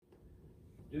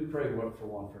do pray one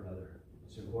for another.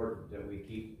 It's important that we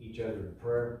keep each other in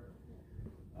prayer.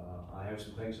 I have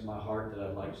some things in my heart that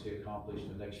I'd like to see accomplished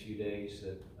in the next few days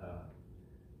that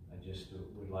I just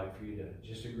would like for you to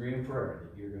just agree in prayer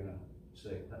that you're going to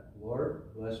say,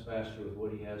 Lord, bless Pastor with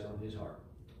what he has on his heart.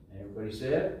 And everybody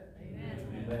said?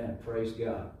 Amen. Amen. Praise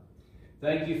God.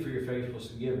 Thank you for your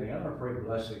faithfulness in giving. I'm going to pray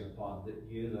blessing upon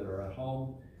you that are at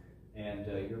home and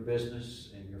your business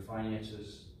and your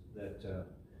finances, that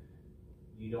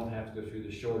you don't have to go through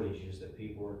the shortages that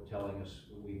people are telling us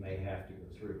we may have to go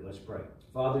through. Let's pray.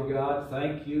 Father God,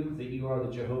 thank you that you are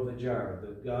the Jehovah Jireh,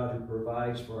 the God who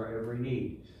provides for our every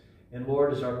need. And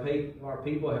Lord, as our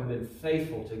people have been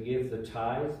faithful to give the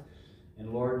tithe,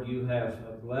 and Lord, you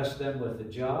have blessed them with a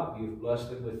job. You've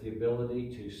blessed them with the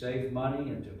ability to save money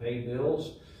and to pay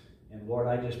bills. And Lord,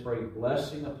 I just pray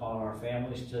blessing upon our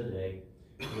families today.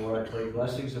 Lord, I pray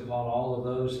blessings upon all of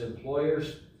those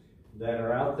employers that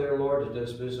are out there, Lord, that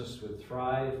does business with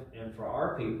Thrive. And for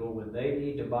our people, when they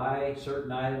need to buy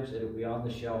certain items, it'll be on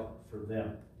the shelf for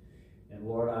them. And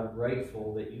Lord, I'm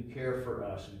grateful that you care for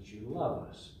us and that you love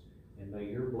us. And may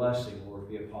your blessing, Lord,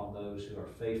 be upon those who are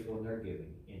faithful in their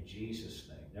giving. In Jesus'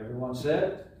 name. Everyone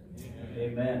said? Amen.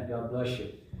 Amen. God bless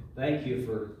you. Thank you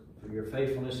for your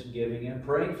faithfulness in giving and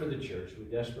praying for the church. We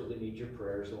desperately need your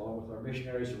prayers, along with our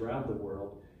missionaries around the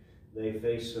world. They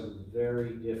face some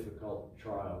very difficult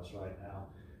trials right now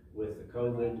with the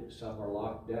COVID. Some are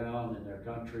locked down in their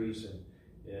countries, and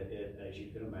as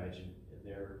you can imagine,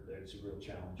 it's a real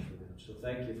challenge for them. So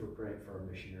thank you for praying for our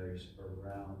missionaries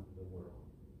around the world.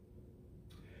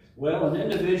 Well, an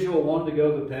individual wanted to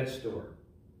go to the pet store,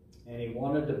 and he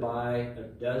wanted to buy a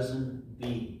dozen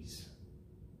bees.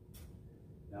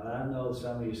 Now, I know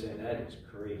some of you say, that is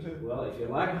crazy. Well, if you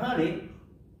like honey,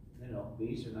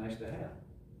 bees are nice to have.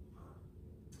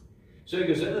 So he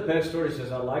goes into the pet store. He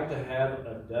says, I'd like to have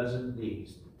a dozen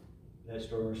bees. The pet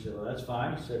store owner said, well, that's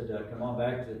fine. He said, come on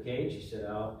back to the cage. He said,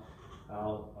 I'll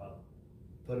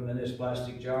put them in this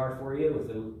plastic jar for you with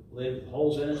the lid with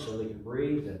holes in it so they can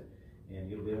breathe, and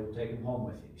you'll be able to take them home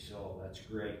with you. So that's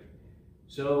great.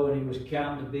 So when he was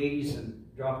counting the bees and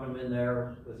dropping them in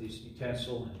there with his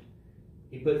utensil,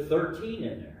 he put 13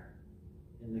 in there.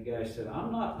 And the guy said,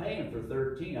 I'm not paying for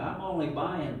 13. I'm only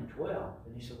buying 12.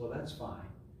 And he said, well, that's fine.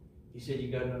 He said,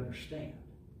 you got to understand,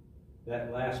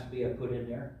 that last bee I put in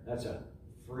there, that's a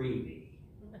freebie.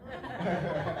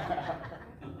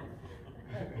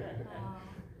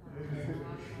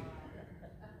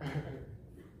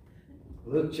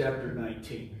 Luke chapter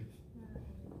 19.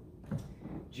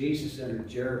 Jesus entered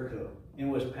Jericho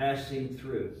and was passing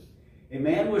through. A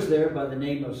man was there by the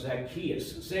name of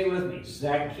Zacchaeus. Say with me,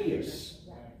 Zacchaeus.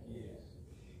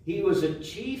 He was a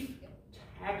chief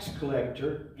tax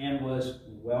collector and was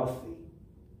wealthy.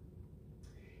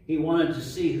 He wanted to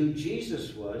see who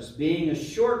Jesus was. Being a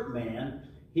short man,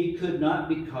 he could not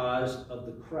because of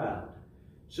the crowd.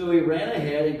 So he ran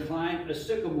ahead and climbed a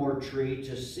sycamore tree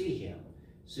to see him,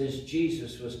 since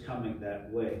Jesus was coming that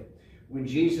way. When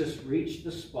Jesus reached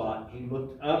the spot, he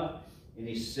looked up and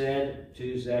he said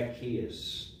to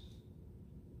Zacchaeus,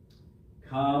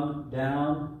 come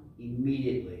down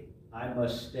immediately. I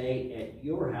must stay at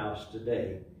your house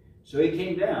today. So he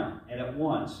came down and at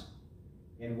once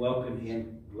and welcomed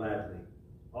him gladly.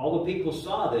 All the people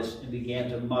saw this and began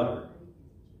to mutter,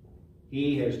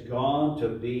 he has gone to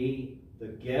be the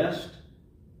guest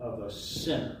of a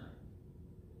sinner.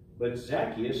 But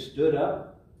Zacchaeus stood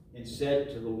up and said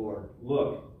to the Lord,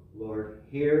 look, Lord,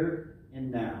 here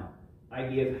and now I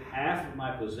give half of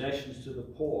my possessions to the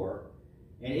poor,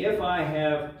 and if I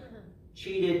have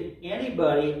cheated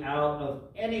anybody out of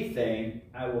anything,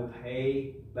 I will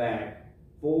pay back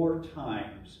 4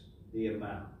 times the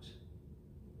amount.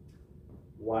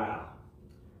 Wow.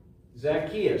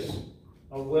 Zacchaeus,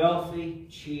 a wealthy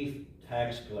chief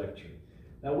tax collector.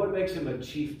 Now, what makes him a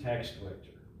chief tax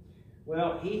collector?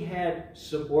 Well, he had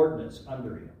subordinates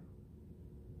under him.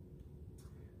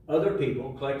 Other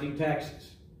people collecting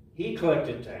taxes. He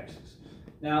collected taxes.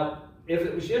 Now, if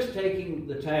it was just taking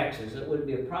the taxes, it wouldn't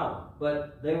be a problem.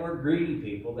 But they were greedy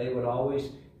people. They would always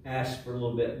ask for a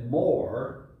little bit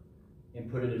more and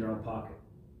put it in their own pocket.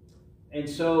 And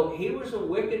so he was a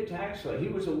wicked tax collector. He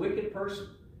was a wicked person.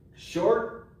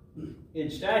 Short in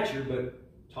stature, but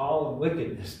tall in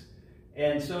wickedness.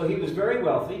 And so he was very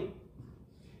wealthy.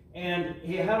 And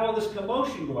he had all this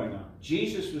commotion going on.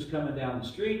 Jesus was coming down the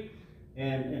street,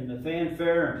 and the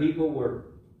fanfare, and people were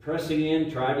pressing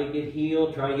in, trying to get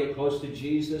healed, trying to get close to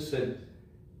Jesus.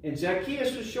 And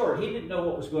Zacchaeus was short. He didn't know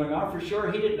what was going on for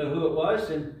sure. He didn't know who it was.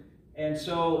 And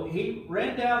so he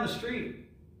ran down the street,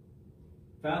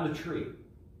 found a tree.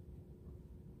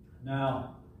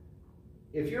 Now,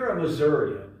 if you're a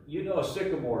Missourian, you know a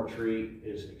sycamore tree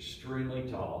is extremely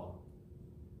tall.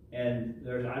 And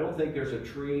I don't think there's a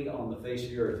tree on the face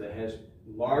of the earth that has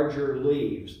larger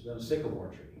leaves than a sycamore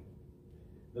tree.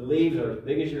 The leaves are as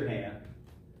big as your hand,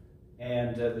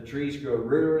 and the trees grow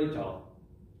really, really tall.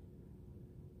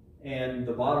 And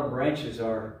the bottom branches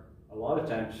are, a lot of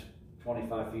times,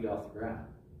 25 feet off the ground.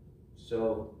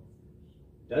 So,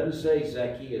 it doesn't say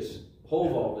Zacchaeus pole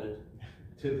vaulted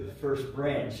to the first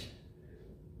branch.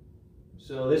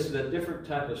 So this is a different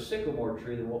type of sycamore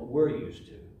tree than what we're used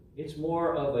to. It's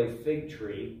more of a fig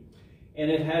tree, and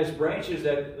it has branches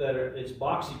that are, it's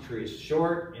boxy tree. It's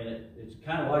short, and it's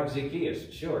kind of like Zacchaeus.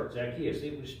 It's short, Zacchaeus.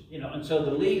 It was, and so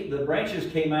the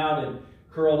branches came out and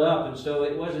curled up, and so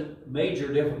it wasn't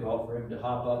major difficult for him to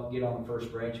hop up, get on the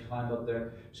first branch, climb up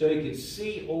there, so he could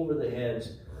see over the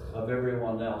heads of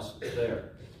everyone else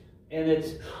there. And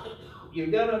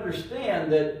you've got to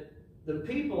understand that the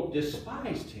people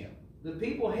despised him. The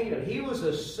people hated him. He was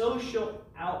a social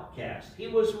outcast. He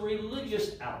was a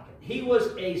religious outcast. He was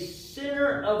a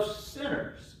sinner of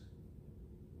sinners.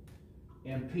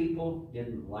 And people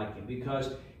didn't like him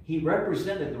because he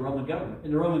represented the Roman government.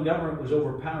 And the Roman government was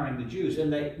overpowering the Jews. And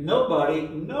nobody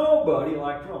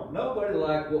liked Rome. Nobody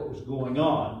liked what was going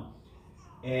on.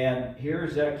 And here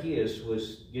Zacchaeus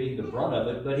was getting the brunt of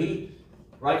it, but he,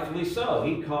 rightfully so,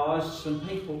 he caused some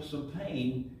people some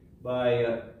pain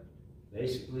by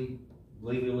basically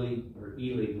legally or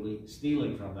illegally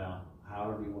stealing from them,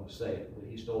 however you want to say it, but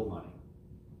he stole money.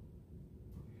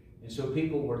 And so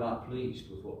people were not pleased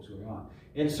with what was going on.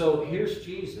 And so here's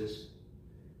Jesus.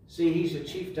 See, he's a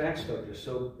chief tax collector,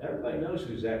 so everybody knows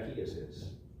who Zacchaeus is.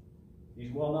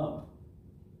 He's well known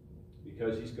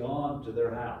because he's gone to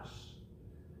their house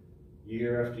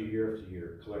year after year after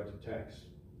year collecting tax.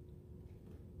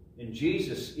 And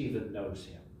Jesus even knows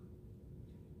him.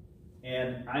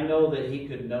 And I know that he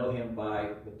could know him by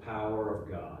the power of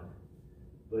God.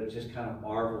 But it just kind of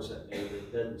marvels at me that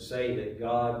it doesn't say that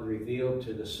God revealed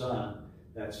to the Son,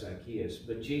 that's Zacchaeus.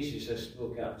 But Jesus just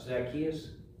spoke out, Zacchaeus,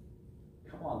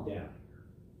 come on down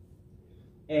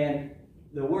here. And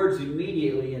the words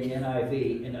immediately in the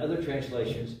NIV, in other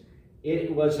translations,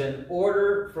 it was an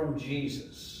order from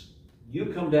Jesus. You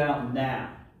come down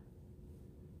now.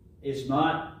 It's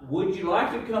not, would you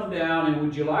like to come down and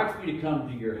would you like for me to come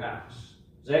to your house?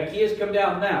 Zacchaeus, come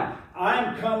down now.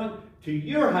 I'm coming to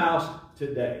your house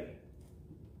today.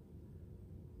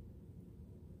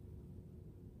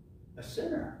 A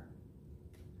sinner.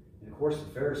 And of course the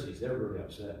Pharisees, they're really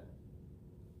upset.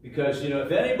 Because,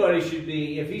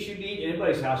 if he should be in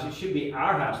anybody's house, it should be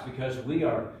our house because we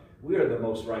are the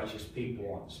most righteous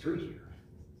people on the street here.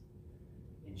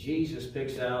 And Jesus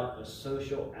picks out a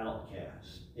social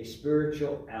outcast, a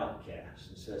spiritual outcast,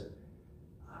 and says,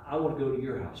 I want to go to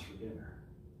your house for dinner.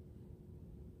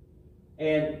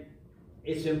 And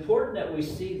it's important that we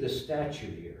see the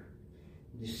statute here.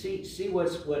 You see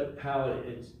how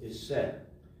it is said.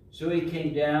 So he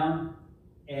came down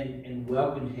and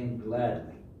welcomed him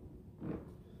gladly.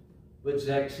 But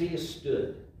Zacchaeus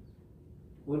stood.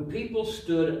 When people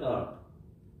stood up,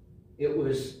 it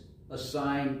was a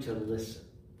sign to listen.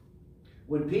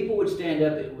 When people would stand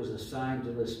up, it was a sign to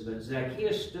listen. But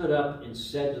Zacchaeus stood up and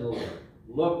said to the Lord,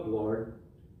 look, Lord,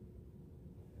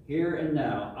 here and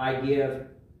now I give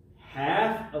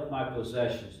half of my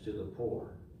possessions to the poor.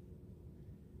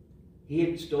 He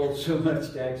had stole so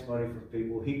much tax money from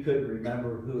people, he couldn't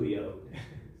remember who he owed.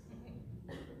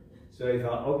 So he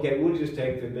thought, okay, we'll just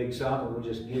take the big sum and we'll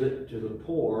just give it to the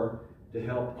poor to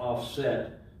help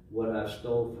offset what I've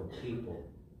stole from people.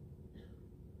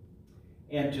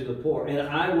 And to the poor. And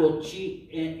I will cheat,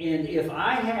 and if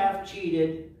I have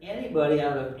cheated anybody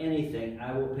out of anything,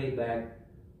 I will pay back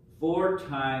 4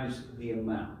 times the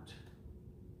amount.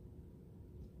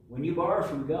 When you borrow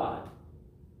from God,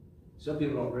 some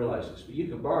people don't realize this, but you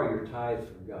can borrow your tithe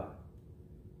from God.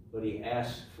 But he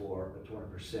asks for a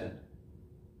 20%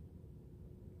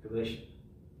 commission.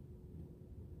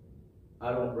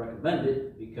 I don't recommend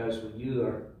it because when you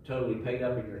are totally paid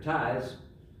up in your tithes,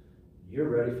 you're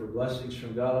ready for blessings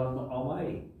from God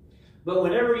Almighty. But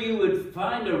whenever you would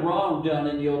find a wrong done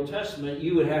in the Old Testament,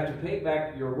 you would have to pay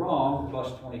back your wrong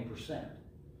plus 20%.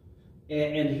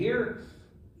 And here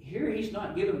he's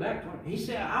not giving back 20%. He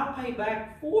said, I'll pay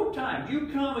back 4 times. You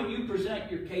come and you present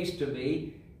your case to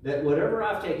me that whatever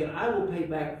I've taken, I will pay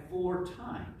back 4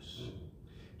 times.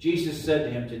 Jesus said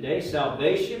to him, today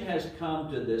salvation has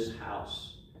come to this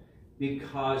house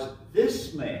because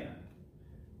this man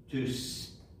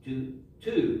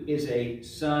too is a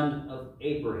son of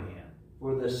Abraham.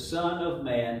 For the Son of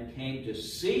Man came to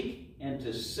seek and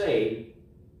to save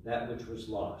that which was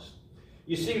lost.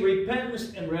 You see,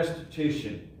 repentance and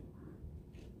restitution.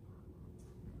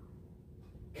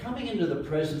 Coming into the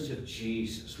presence of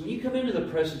Jesus. When you come into the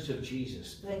presence of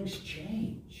Jesus, things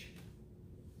change.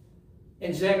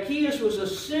 And Zacchaeus was a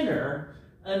sinner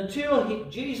until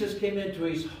Jesus came into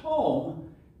his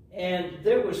home, and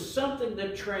there was something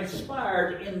that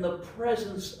transpired in the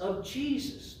presence of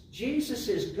Jesus. Jesus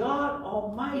is God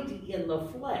Almighty in the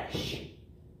flesh.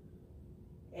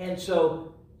 And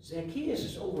so Zacchaeus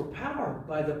is overpowered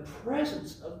by the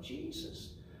presence of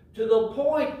Jesus, to the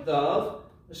point of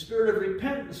the spirit of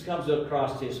repentance comes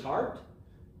across his heart.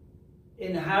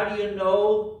 And how do you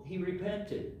know he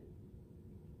repented?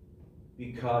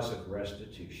 Because of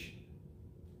restitution.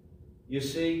 You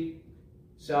see,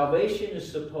 salvation is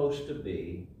supposed to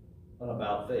be an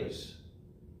about face.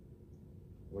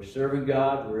 We're serving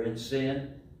God, we're in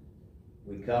sin.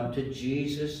 We come to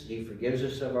Jesus, He forgives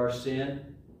us of our sin.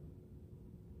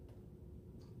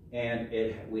 And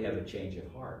we have a change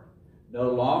of heart. No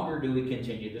longer do we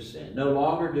continue to sin. No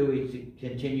longer do we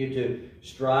continue to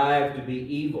strive to be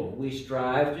evil. We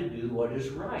strive to do what is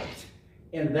right.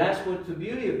 And that's what the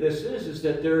beauty of this is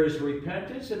that there is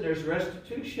repentance and there's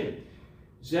restitution.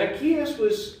 Zacchaeus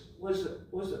was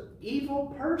an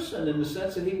evil person in the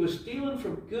sense that he was stealing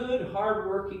from good,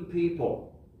 hard-working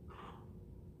people.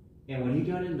 And when he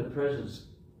got in the presence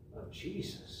of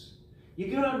Jesus,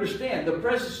 you got to understand, the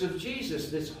presence of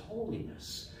Jesus is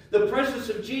holiness. The presence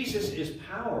of Jesus is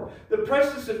power. The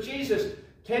presence of Jesus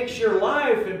takes your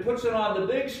life and puts it on the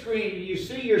big screen, and you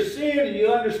see your sin, and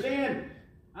you understand,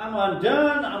 I'm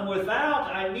undone, I'm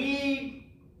without, I need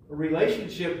a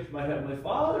relationship with my Heavenly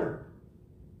Father.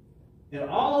 And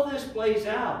all of this plays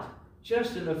out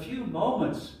just in a few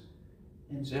moments.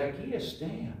 And Zacchaeus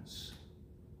stands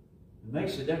and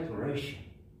makes a declaration.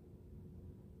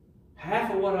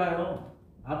 Half of what I own,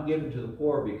 I'm giving to the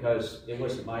poor because it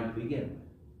wasn't mine to begin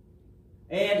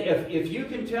with. And if you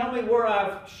can tell me where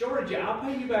I've shorted you, I'll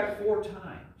pay you back 4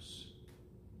 times.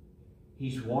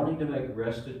 He's wanting to make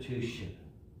restitution.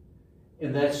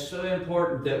 And that's so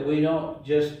important that we don't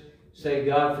just say,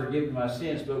 God, forgive me my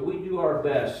sins, but we do our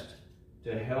best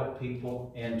to help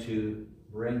people and to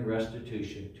bring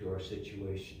restitution to our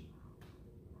situation.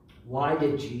 Why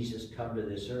did Jesus come to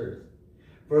this earth?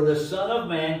 For the Son of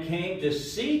Man came to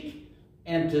seek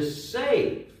and to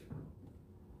save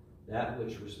that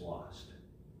which was lost.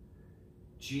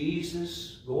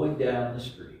 Jesus going down the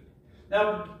street.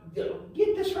 Now,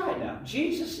 get this right now.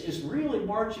 Jesus is really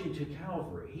marching to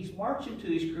Calvary. He's marching to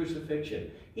his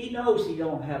crucifixion. He knows he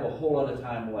don't have a whole lot of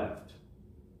time left.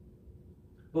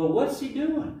 But what's he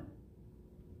doing?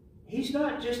 He's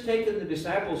not just taking the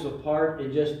disciples apart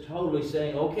and just totally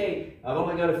saying, okay, I've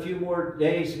only got a few more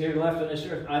days here left on this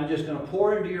earth. I'm just going to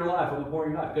pour into your life. I'm going to pour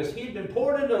into your life. Because he'd been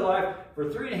poured into life for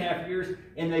 3.5 years,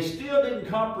 and they still didn't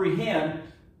comprehend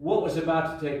what was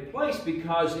about to take place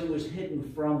because it was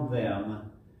hidden from them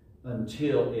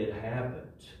until it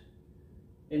happened.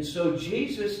 And so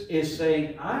Jesus is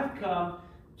saying, I've come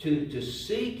to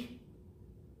seek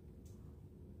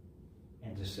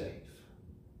and to save.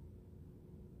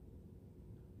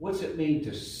 What's it mean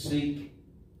to seek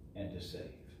and to save?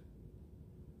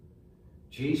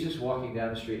 Jesus walking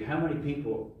down the street, how many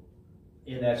people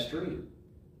in that street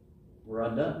were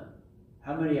undone?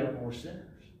 How many of them were sinners?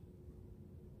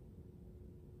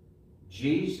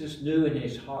 Jesus knew in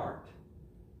his heart,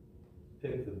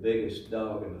 pick the biggest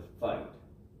dog in the fight.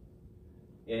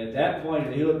 And at that point,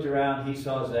 when he looked around, he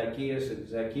saw Zacchaeus, and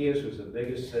Zacchaeus was the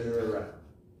biggest sinner around.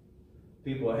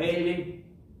 People hated him.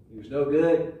 He was no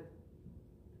good.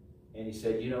 And he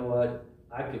said, you know what?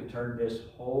 I could turn this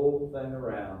whole thing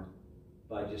around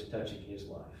by just touching his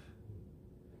life.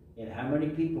 And how many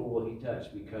people will he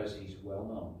touch because he's well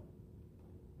known?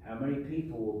 How many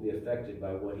people will be affected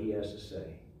by what he has to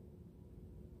say?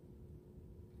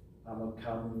 I'm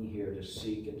coming here to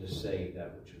seek and to save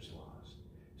that which was lost.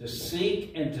 To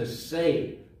seek and to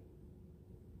save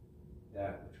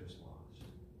that which was lost.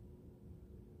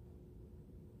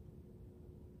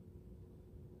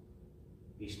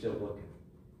 He's still looking.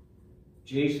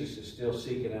 Jesus is still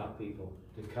seeking out people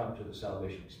to come to the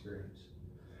salvation experience.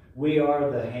 We are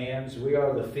the hands, we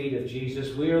are the feet of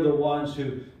Jesus. We are the ones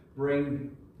who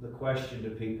bring the question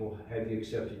to people, have you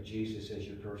accepted Jesus as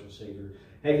your personal Savior?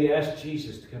 Have you asked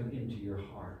Jesus to come into your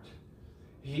heart?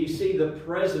 You see, the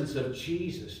presence of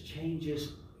Jesus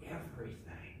changes everything.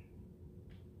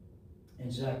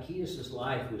 And Zacchaeus'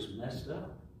 life was messed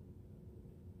up.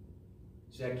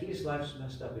 Zacchaeus' life was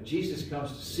messed up. But Jesus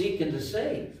comes to seek and to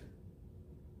save.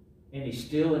 And he's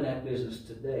still in that business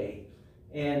today.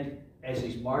 And as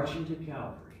he's marching to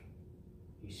Calvary,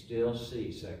 he still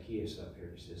sees Zacchaeus up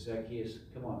here. He says, Zacchaeus,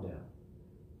 come on down.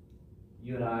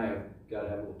 you and I have got to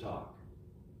have a little talk.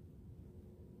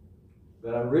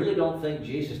 But I really don't think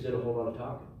Jesus did a whole lot of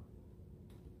talking.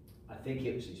 I think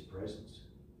it was his presence,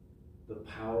 the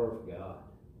power of God.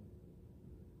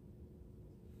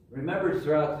 Remember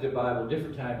throughout the Bible,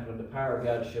 different times when the power of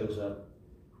God shows up,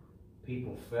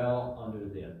 people fell under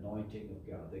the anointing of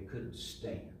God. They couldn't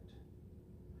stand.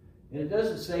 And it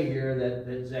doesn't say here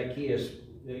that Zacchaeus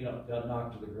got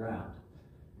knocked to the ground.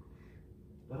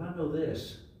 But I know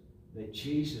this, that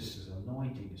Jesus'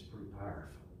 anointing is pretty powerful.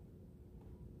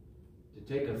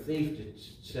 To take a thief to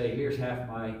say, here's half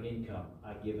my income,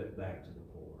 I give it back to the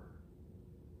poor.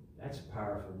 That's a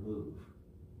powerful move.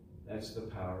 That's the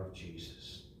power of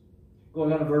Jesus.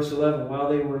 Going on to verse 11, while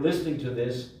they were listening to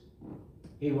this,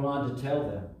 he went on to tell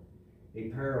them a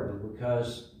parable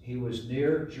because he was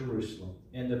near Jerusalem,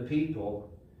 and the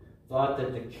people thought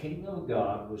that the kingdom of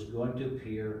God was going to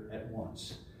appear at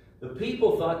once. The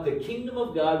people thought the kingdom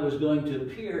of God was going to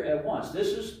appear at once. This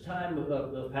is time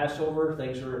of Passover.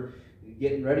 Things were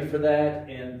getting ready for that,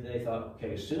 and they thought,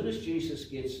 okay, as soon as Jesus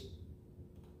gets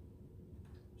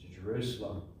to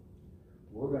Jerusalem,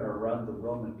 we're going to run the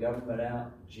Roman government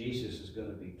out. Jesus is going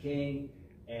to be king,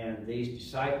 and these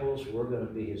disciples, we're going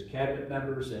to be his cabinet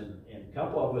members, and a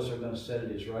couple of us are going to sit at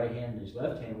his right hand and his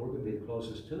left hand. We're going to be the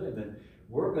closest to him, and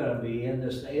we're going to be in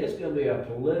this thing. It's going to be a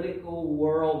political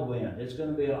whirlwind. It's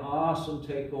going to be an awesome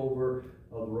takeover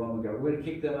of the Roman government. We're going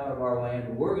to kick them out of our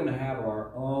land. We're going to have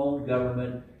our own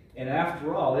government. And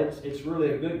after all, it's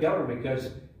really a good government because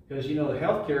the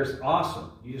healthcare is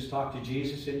awesome. You just talk to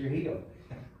Jesus and you're healed.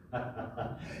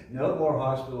 No more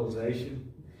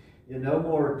hospitalization. No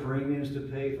more premiums to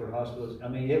pay for hospitals. I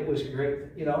mean, it was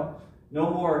great. No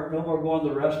more going to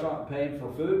the restaurant and paying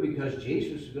for food because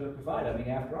Jesus is going to provide. I mean,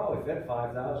 after all, we fed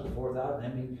 5,000, 4,000. I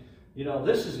mean,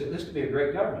 this could be a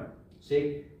great government.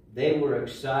 See, they were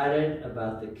excited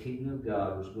about the kingdom of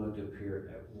God was going to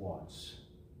appear at once.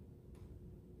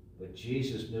 But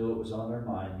Jesus knew it was on their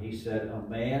mind. He said, a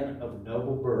man of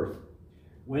noble birth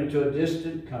went to a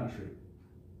distant country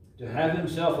to have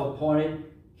himself appointed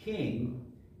king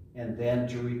and then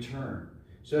to return.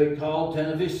 So he called 10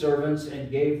 of his servants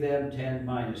and gave them 10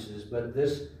 minuses, but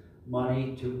this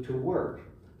money to work.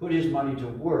 Put his money to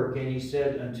work, and he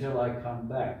said, until I come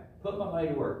back. Put my money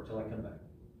to work until I come back.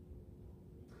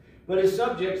 But his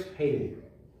subjects hated him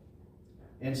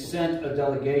and sent a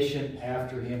delegation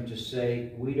after him to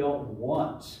say, we don't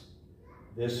want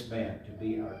this man to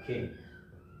be our king.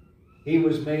 He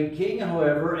was made king,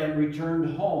 however, and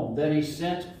returned home. Then he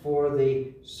sent for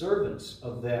the servants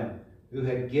of them who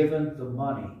had given the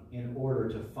money in order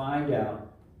to find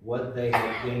out what they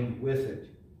had gained with it.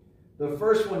 The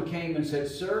first one came and said,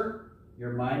 sir,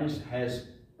 your minus has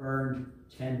earned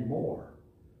 10 more.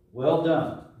 Well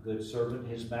done, good servant,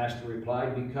 his master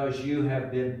replied, because you have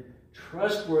been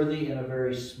trustworthy in a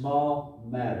very small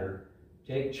matter.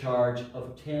 Take charge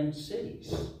of 10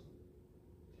 cities.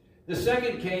 The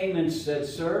second came and said,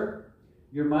 sir,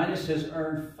 your minus has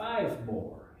earned 5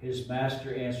 more. His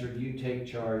master answered, you take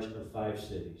charge of 5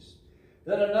 cities.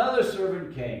 Then another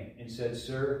servant came and said,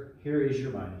 sir, here is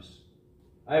your minus.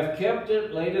 I have kept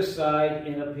it laid aside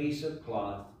in a piece of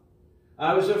cloth.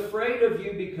 I was afraid of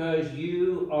you because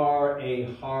you are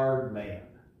a hard man.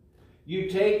 You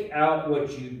take out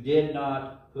what you did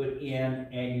not put in,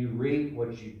 and you reap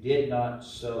what you did not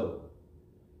sow.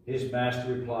 His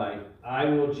master replied, I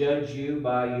will judge you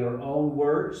by your own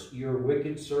words, your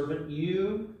wicked servant.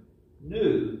 You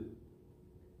knew,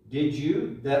 did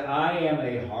you, that I am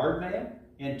a hard man,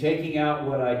 and taking out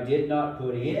what I did not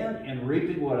put in, and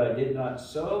reaping what I did not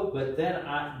sow? But then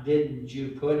didn't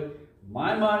you put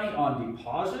my money on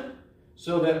deposit,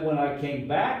 so that when I came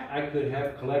back, I could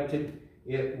have collected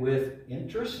it with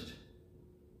interest?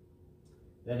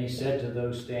 Then he said to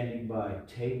those standing by,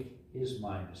 take his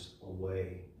minus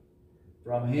away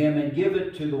from him and give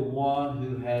it to the one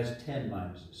who has 10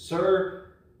 minuses.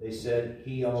 Sir, they said,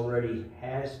 he already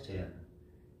has 10.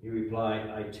 He replied,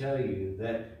 I tell you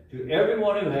that to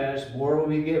everyone who has, more will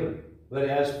be given. But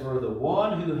as for the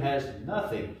one who has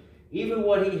nothing, even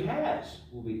what he has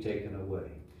will be taken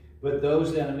away. But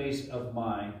those enemies of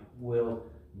mine will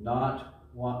not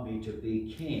want me to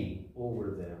be king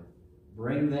over them.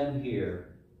 Bring them here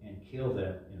and kill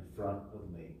them in front of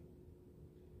me.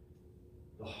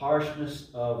 The harshness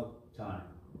of time.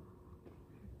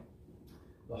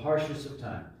 The harshness of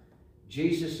time.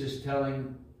 Jesus is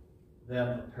telling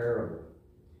them a parable.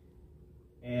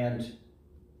 And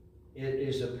it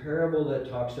is a parable that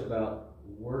talks about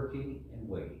working and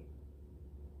waiting.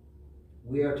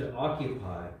 We are to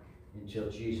occupy until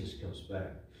Jesus comes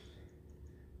back.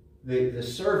 The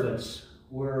servants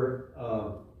were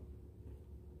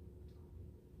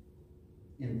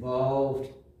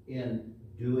involved in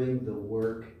doing the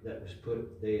work that was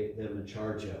put them in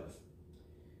charge of.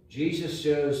 Jesus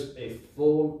shows a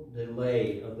full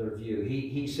delay of their view.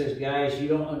 He says, guys, you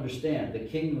don't understand. The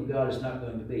kingdom of God is not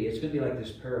going to be. It's going to be like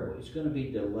this parable. It's going to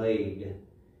be delayed.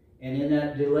 And in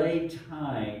that delayed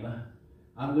time,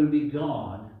 I'm going to be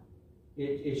gone.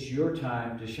 It's your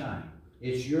time to shine.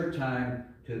 It's your time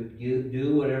to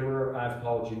do whatever I've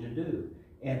called you to do.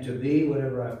 And to be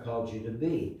whatever I've called you to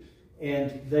be.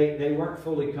 And they weren't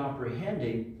fully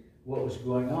comprehending what was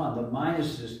going on. The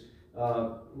minuses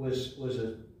was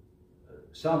a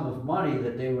sum of money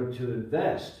that they were to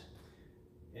invest.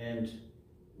 And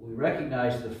we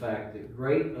recognize the fact that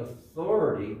great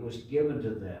authority was given to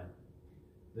them.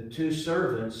 The two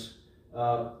servants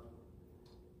were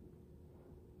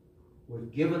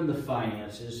given the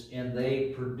finances, and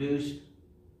they produced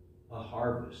a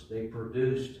harvest. They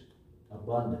produced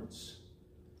abundance.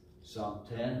 Some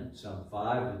 10, some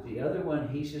 5, but the other one,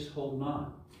 he's just holding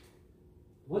on.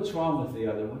 What's wrong with the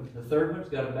other one? The third one's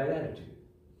got a bad attitude.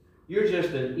 You're just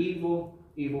an evil,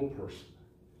 evil person.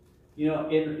 You know,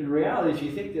 in reality, if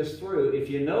you think this through, if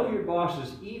you know your boss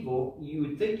is evil, you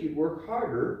would think you'd work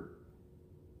harder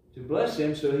to bless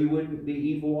him so he wouldn't be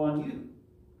evil on you.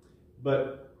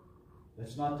 But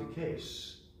that's not the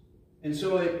case. And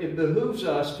so it behooves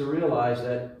us to realize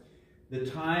that the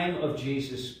time of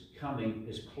Jesus coming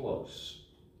is close.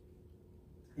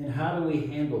 And how do we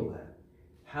handle that?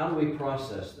 How do we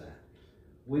process that?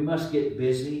 We must get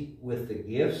busy with the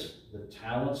gifts, the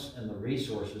talents, and the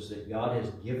resources that God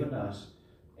has given us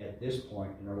at this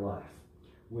point in our life.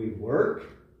 We work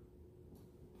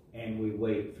and we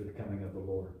wait for the coming of the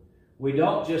Lord. We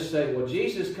don't just say, well,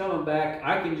 Jesus is coming back.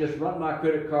 I can just run my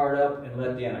credit card up and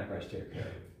let the Antichrist take care of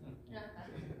it.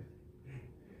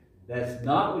 That's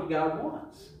not what God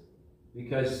wants.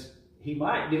 Because he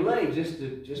might delay just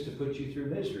to put you through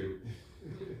misery.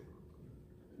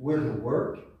 We're to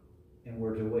work and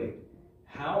we're to wait.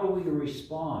 How are we to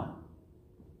respond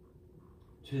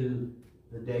to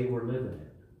the day we're living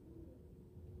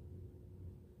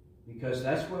in? Because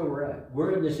that's where we're at.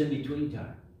 We're in this in-between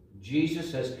time.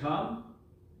 Jesus has come.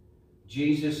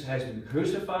 Jesus has been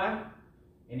crucified.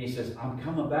 And he says, I'm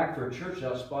coming back for a church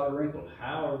without spot or wrinkle.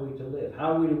 How are we to live?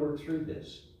 How are we to work through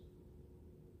this?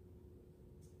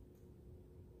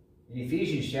 In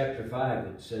Ephesians chapter 5,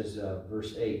 it says,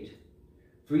 verse 8,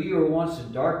 for you were once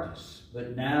in darkness,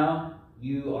 but now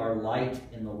you are light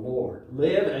in the Lord.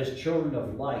 Live as children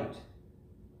of light.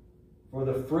 For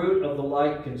the fruit of the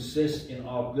light consists in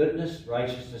all goodness,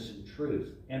 righteousness, and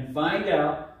truth. And find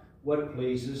out what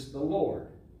pleases the Lord.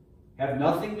 Have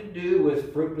nothing to do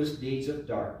with fruitless deeds of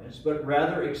darkness, but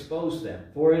rather expose them.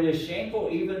 For it is shameful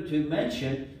even to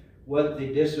mention what the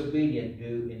disobedient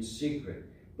do in secret.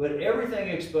 But everything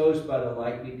exposed by the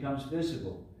light becomes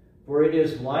visible. For it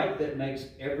is light that makes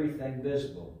everything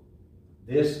visible.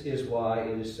 This is why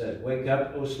it is said, wake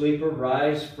up, O sleeper,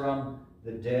 rise from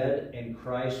the dead, and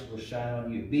Christ will shine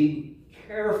on you. Be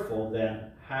careful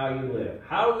then how you live.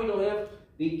 How are we to live?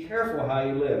 Be careful how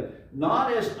you live.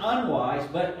 Not as unwise,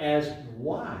 but as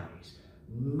wise.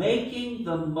 Making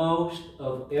the most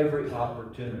of every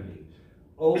opportunity.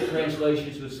 Old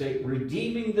translations would say,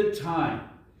 redeeming the time.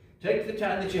 Take the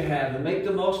time that you have and make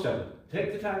the most of it.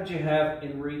 Take the time that you have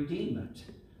and redeem it.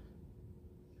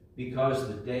 Because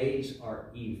the days are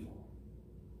evil.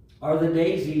 Are the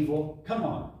days evil? Come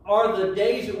on. Are the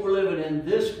days that we're living in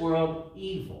this world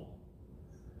evil?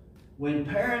 When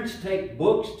parents take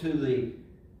books to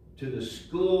the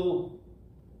school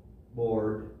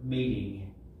board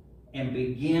meeting and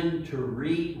begin to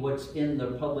read what's in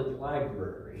the public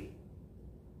library,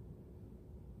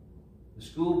 the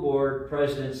school board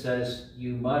president says,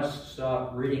 you must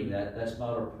stop reading that. That's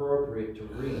not appropriate to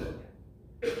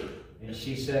read. And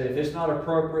she said, if it's not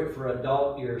appropriate for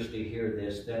adult ears to hear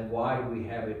this, then why do we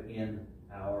have it in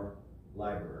our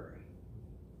library?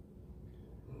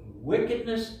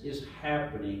 Wickedness is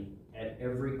happening at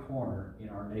every corner in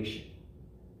our nation.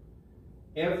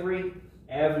 Every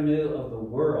avenue of the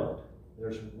world,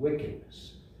 there's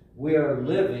wickedness. We are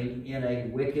living in a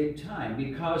wicked time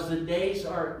because the days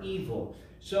are evil.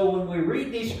 So when we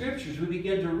read these scriptures, we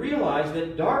begin to realize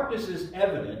that darkness is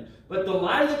evident, but the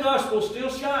light of the gospel still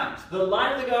shines. The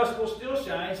light of the gospel still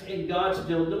shines, and God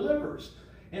still delivers.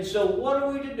 And so what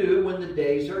are we to do when the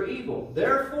days are evil?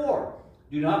 Therefore,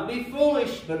 do not be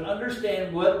foolish, but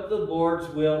understand what the Lord's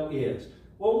will is.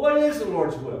 Well, what is the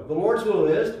Lord's will? The Lord's will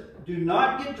is, do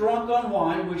not get drunk on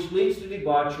wine, which leads to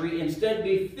debauchery. Instead,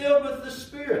 be filled with the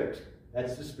Spirit.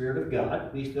 That's the Spirit of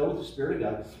God. Be filled with the Spirit of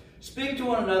God. Speak to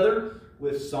one another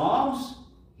with psalms,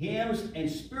 hymns, and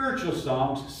spiritual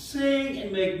songs. Sing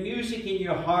and make music in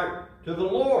your heart to the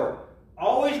Lord.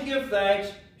 Always give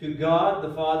thanks to God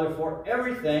the Father for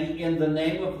everything in the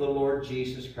name of the Lord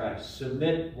Jesus Christ.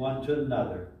 Submit one to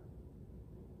another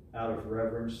out of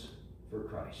reverence for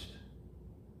Christ.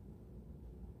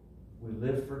 We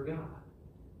live for God.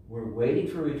 We're waiting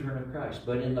for the return of Christ.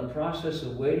 But in the process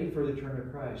of waiting for the return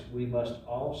of Christ, we must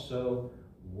also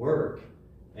work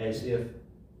as if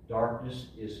darkness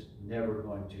is never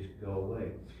going to go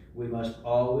away. We must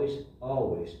always,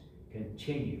 always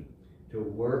continue to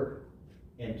work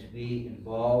and to be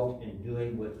involved in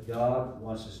doing what God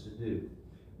wants us to do.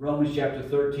 Romans chapter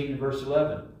 13, verse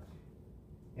 11.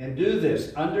 And do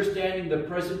this, understanding the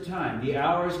present time. The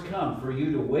hour has come for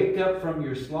you to wake up from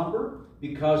your slumber,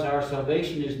 because our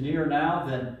salvation is nearer now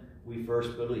than we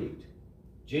first believed.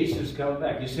 Jesus is coming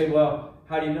back. You say, well,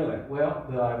 how do you know that? Well,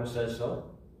 the Bible says so.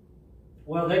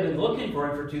 Well, they've been looking for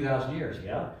him for 2,000 years.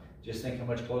 Yeah, just think how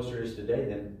much closer it is today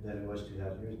than it was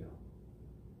 2,000 years ago.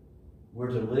 We're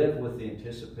to live with the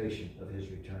anticipation of his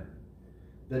return.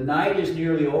 The night is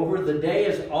nearly over. The day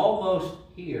is almost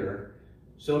here.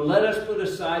 So let us put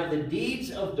aside the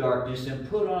deeds of darkness and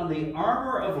put on the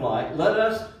armor of light. Let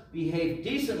us behave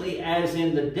decently as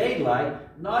in the daylight,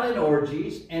 not in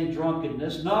orgies and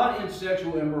drunkenness, not in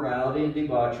sexual immorality and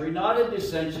debauchery, not in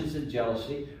dissensions and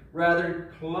jealousy.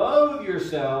 Rather, clothe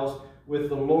yourselves with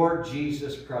the Lord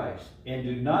Jesus Christ. And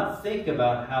do not think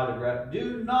about how to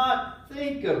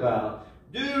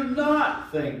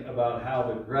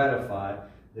gratify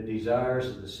the desires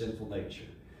of the sinful nature.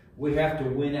 We have to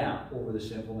win out over the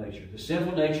sinful nature. The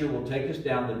sinful nature will take us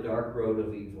down the dark road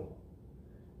of evil.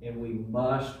 And we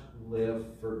must live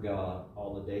for God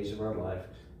all the days of our life.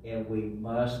 And we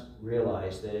must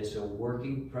realize that it's a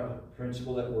working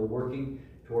principle, that we're working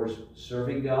towards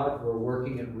serving God. We're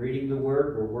working at reading the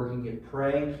Word. We're working at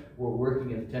praying. We're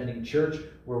working at attending church.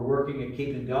 We're working at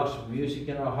keeping gospel music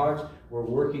in our hearts. We're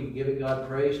working at giving God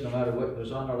praise no matter what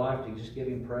goes on in our life, to just give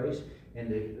Him praise and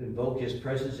to invoke His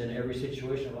presence in every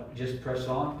situation. Just press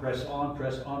on, press on,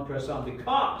 press on, press on,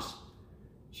 because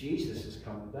Jesus is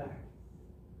coming back.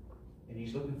 And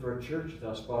He's looking for a church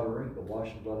without spot or wrinkle,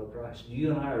 washed in the blood of Christ.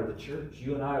 You and I are the church.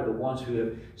 You and I are the ones who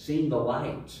have seen the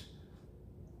light.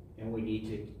 And we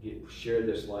need to share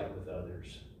this light with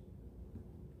others.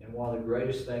 And one of the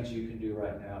greatest things you can do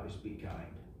right now is be kind.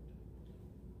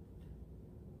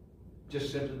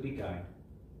 Just simply be kind.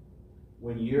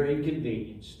 When you're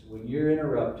inconvenienced, when you're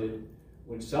interrupted,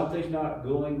 when something's not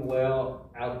going well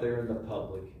out there in the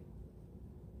public,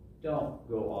 don't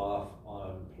go off on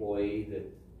an employee that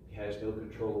has no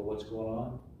control of what's going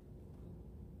on.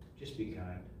 Just be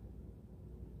kind.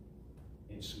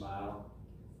 And smile.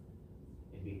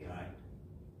 And be kind.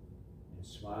 And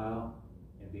smile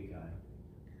and be kind.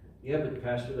 Yeah, but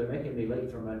Pastor, they're making me late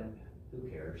for a minute. Who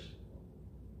cares?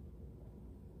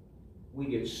 We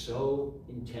get so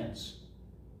intense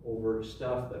over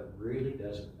stuff that really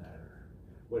doesn't matter.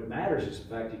 What matters is the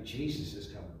fact that Jesus is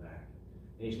coming back.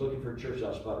 And He's looking for a church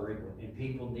without spot or wrinkle. And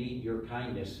people need your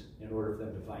kindness in order for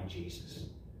them to find Jesus.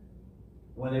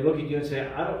 When they look at you and say,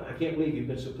 I can't believe you've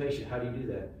been so patient. How do you do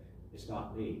that? It's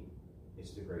not me.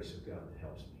 It's the grace of God that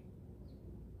helps me.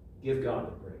 Give God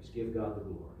the praise. Give God the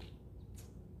glory.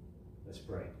 Let's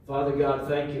pray. Father God,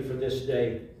 thank you for this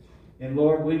day. And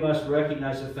Lord, we must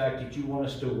recognize the fact that you want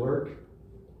us to work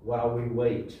while we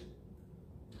wait.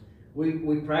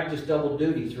 We practice double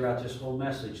duty throughout this whole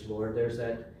message, Lord. There's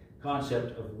that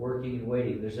concept of working and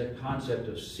waiting. There's that concept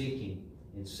of seeking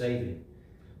and saving.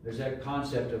 There's that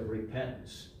concept of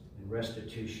repentance and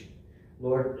restitution.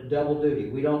 Lord, double duty.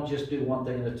 We don't just do one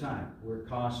thing at a time. We're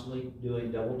constantly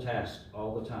doing double tasks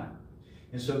all the time.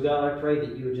 And so, God, I pray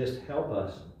that you would just help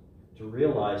us to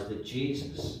realize that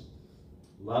Jesus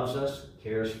loves us,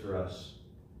 cares for us,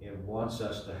 and wants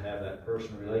us to have that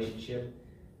personal relationship,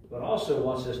 but also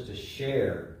wants us to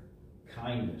share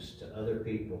kindness to other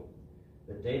people,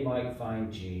 that they might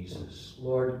find Jesus.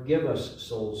 Lord, give us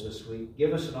souls this week.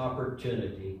 Give us an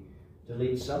opportunity to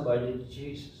lead somebody to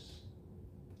Jesus.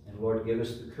 And Lord, give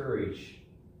us the courage.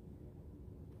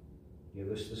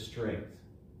 Give us the strength.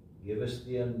 Give us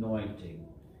the anointing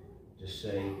to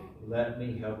say, let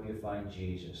me help you find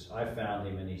Jesus. I found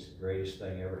Him and He's the greatest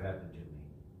thing ever happened to me.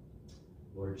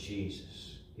 Lord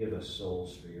Jesus, give us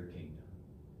souls for your kingdom.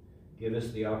 Give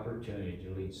us the opportunity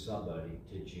to lead somebody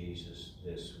to Jesus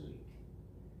this week.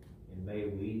 And may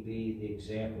we be the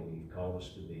example you've called us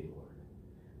to be, Lord.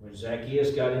 When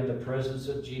Zacchaeus got in the presence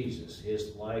of Jesus,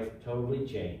 his life totally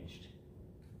changed.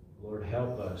 Lord,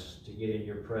 help us to get in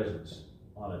your presence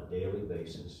on a daily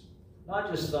basis. Not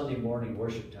just Sunday morning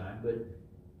worship time, but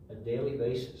a daily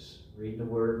basis. reading the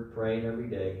Word, praying every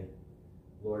day.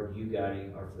 Lord, you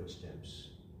guiding our footsteps.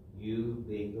 You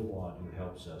being the one who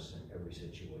helps us in every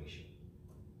situation.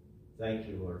 Thank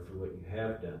you, Lord, for what you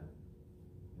have done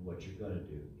and what you're going to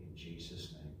do. In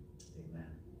Jesus' name, amen.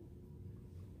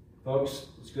 Folks,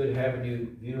 it's good having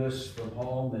you view us from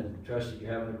home, and trust that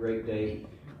you're having a great day.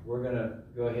 We're going to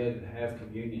go ahead and have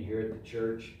communion here at the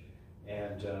church.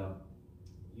 And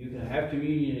you can have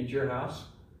communion at your house.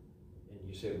 And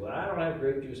you say, well, I don't have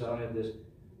grape juice, I don't have this.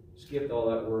 Skip all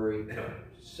that worry.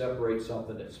 Separate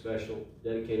something that's special,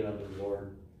 dedicate it unto the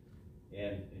Lord,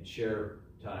 and share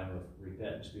time of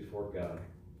repentance before God,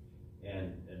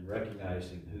 and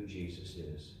recognizing who Jesus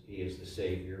is. He is the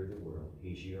Savior of the world.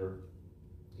 He's your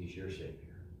Savior.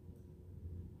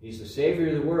 He's the Savior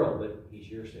of the world, but He's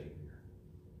your Savior.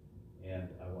 And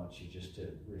I want you just to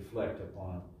reflect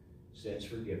upon sins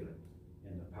forgiven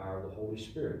and the power of the Holy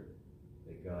Spirit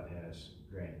that God has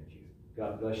granted you.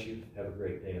 God bless you. Have a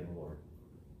great day in the Lord.